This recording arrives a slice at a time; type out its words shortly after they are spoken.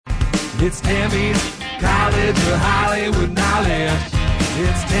It's Tammy's College of Hollywood Knowledge.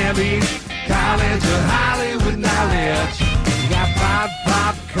 It's Tammy's College of Hollywood Knowledge. You got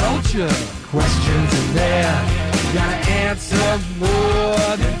pop culture questions in there. You gotta answer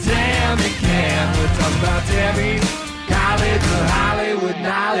more than Tammy can. We're talking about Tammy's College of Hollywood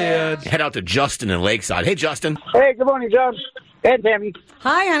Knowledge. Head out to Justin in Lakeside. Hey, Justin. Hey, good morning, John. Hey, Tammy.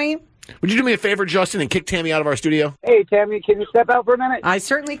 Hi, honey. Would you do me a favor, Justin, and kick Tammy out of our studio? Hey, Tammy, can you step out for a minute? I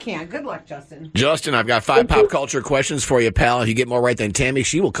certainly can. Good luck, Justin. Justin, I've got 5 pop culture questions for you, pal. If you get more right than Tammy,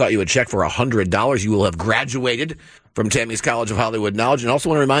 she will cut you a check for $100. You will have graduated from Tammy's College of Hollywood Knowledge. And I also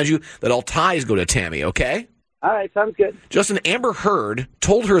want to remind you that all ties go to Tammy, okay? All right, sounds good. Justin, Amber Heard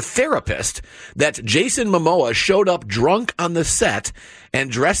told her therapist that Jason Momoa showed up drunk on the set and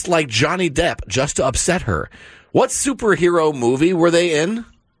dressed like Johnny Depp just to upset her. What superhero movie were they in?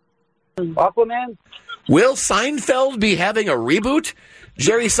 Aquaman? Will Seinfeld be having a reboot?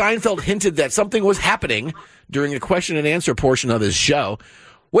 Jerry Seinfeld hinted that something was happening during a question and answer portion of his show.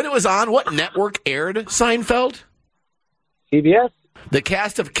 When it was on, what network aired Seinfeld? CBS? The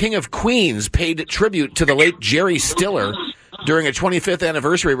cast of King of Queens paid tribute to the late Jerry Stiller during a 25th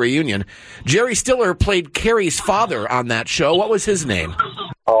anniversary reunion. Jerry Stiller played Carrie's father on that show. What was his name?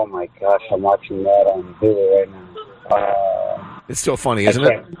 Oh, my gosh, I'm watching that on Hulu right now. It's still funny, isn't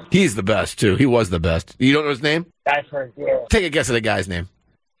it? He's the best, too. He was the best. You don't know his name? I've heard, yeah. Take a guess at the guy's name.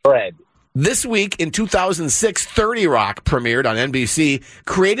 Fred. This week in 2006, 30 Rock premiered on NBC,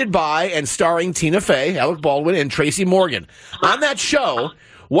 created by and starring Tina Fey, Alec Baldwin, and Tracy Morgan. On that show,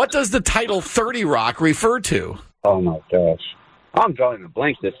 what does the title 30 Rock refer to? Oh, my gosh. I'm drawing a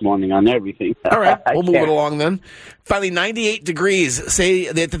blank this morning on everything. All right, we'll move it along then. Finally, 98 Degrees say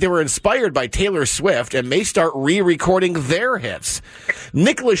that they were inspired by Taylor Swift and may start re-recording their hits.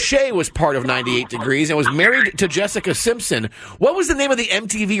 Nick Lachey was part of 98 Degrees and was married to Jessica Simpson. What was the name of the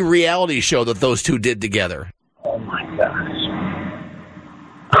MTV reality show that those two did together? Oh, my gosh.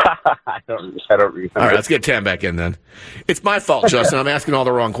 I don't remember. All right, let's get Tam back in then. It's my fault, Justin. I'm asking all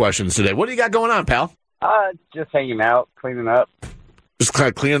the wrong questions today. What do you got going on, pal? Just hanging out, cleaning up. Just kind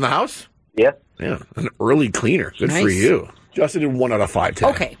of cleaning the house? Yes. Yeah, an early cleaner. Good for you. Justin did 1 out of 5 today.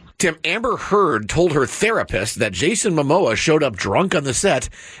 Okay. Tim, Amber Heard told her therapist that Jason Momoa showed up drunk on the set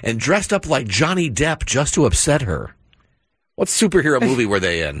and dressed up like Johnny Depp just to upset her. What superhero movie were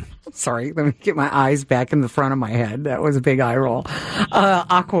they in? Sorry, let me get my eyes back in the front of my head. That was a big eye roll.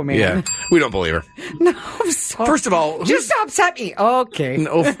 Aquaman. Yeah, we don't believe her. No, I'm sorry. First of all, just upset me. Okay.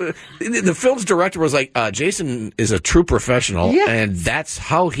 No, the film's director was like, Jason is a true professional, and that's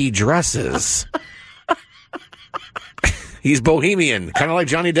how he dresses. He's bohemian, kind of like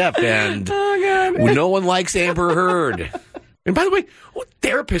Johnny Depp, and no one likes Amber Heard. And by the way, what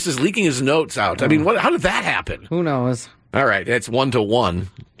therapist is leaking his notes out? I mean, how did that happen? Who knows? All right, it's 1-1.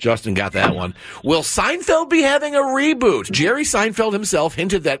 Justin got that one. Will Seinfeld be having a reboot? Jerry Seinfeld himself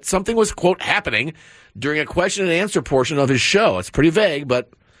hinted that something was, quote, happening during a question and answer portion of his show. It's pretty vague, but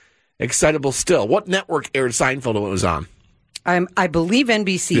excitable still. What network aired Seinfeld when it was on? I believe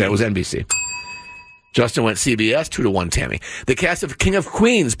NBC. Yeah, it was NBC. Justin went CBS, 2-1, Tammy. The cast of King of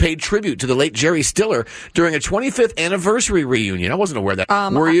Queens paid tribute to the late Jerry Stiller during a 25th anniversary reunion. I wasn't aware of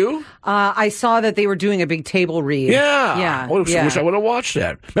that. Were you? I saw that they were doing a big table read. Yeah. I wish I would have watched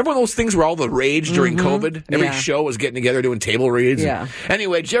that. Remember when those things were all the rage during COVID? Every show was getting together doing table reads. Yeah.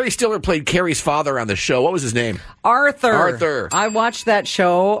 Anyway, Jerry Stiller played Carrie's father on the show. What was his name? Arthur. I watched that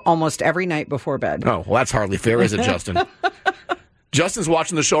show almost every night before bed. Oh, well, that's hardly fair, is it, Justin? Justin's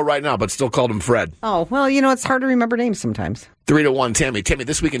watching the show right now, but still called him Fred. Oh, well, it's hard to remember names sometimes. 3-1, Tammy. Tammy,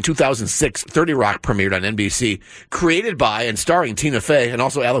 this week in 2006, 30 Rock premiered on NBC, created by and starring Tina Fey and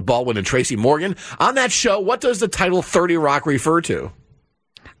also Alec Baldwin and Tracy Morgan. On that show, what does the title 30 Rock refer to?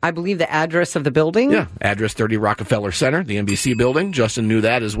 I believe the address of the building. Yeah, address 30 Rockefeller Center, the NBC building. Justin knew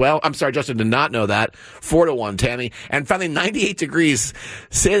that as well. I'm sorry, Justin did not know that. 4-1, Tammy. And finally, 98 Degrees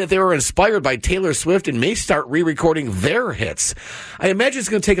say that they were inspired by Taylor Swift and may start re-recording their hits. I imagine it's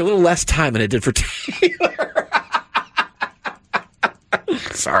going to take a little less time than it did for Taylor.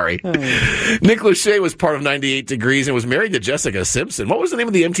 Sorry. Nick Lachey was part of 98 Degrees and was married to Jessica Simpson. What was the name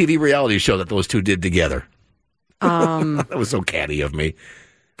of the MTV reality show that those two did together? That was so catty of me.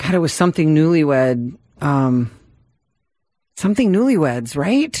 God, it was something newlywed. Something newlyweds,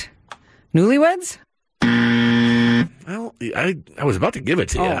 right? Newlyweds? Well, I was about to give it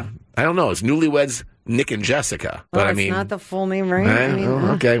to you. I don't know. It's Newlyweds, Nick and Jessica. But I mean, it's not the full name, right?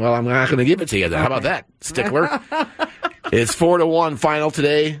 Okay, well, I'm not going to give it to you then. How about that, stickler? It's 4-1 final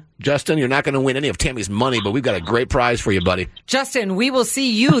today. Justin, you're not going to win any of Tammy's money, but we've got a great prize for you, buddy. Justin, we will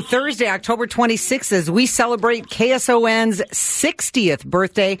see you Thursday, October 26th, as we celebrate KSON's 60th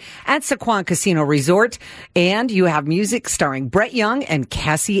birthday at Saquon Casino Resort. And you have music starring Brett Young and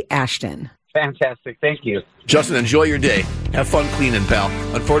Cassie Ashton. Fantastic. Thank you. Justin, enjoy your day. Have fun cleaning, pal.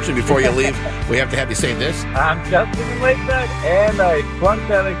 Unfortunately, before you leave, we have to have you say this. I'm Justin Lakebeck, and I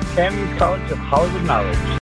flunked out of Tammy's College of Hollywood Knowledge.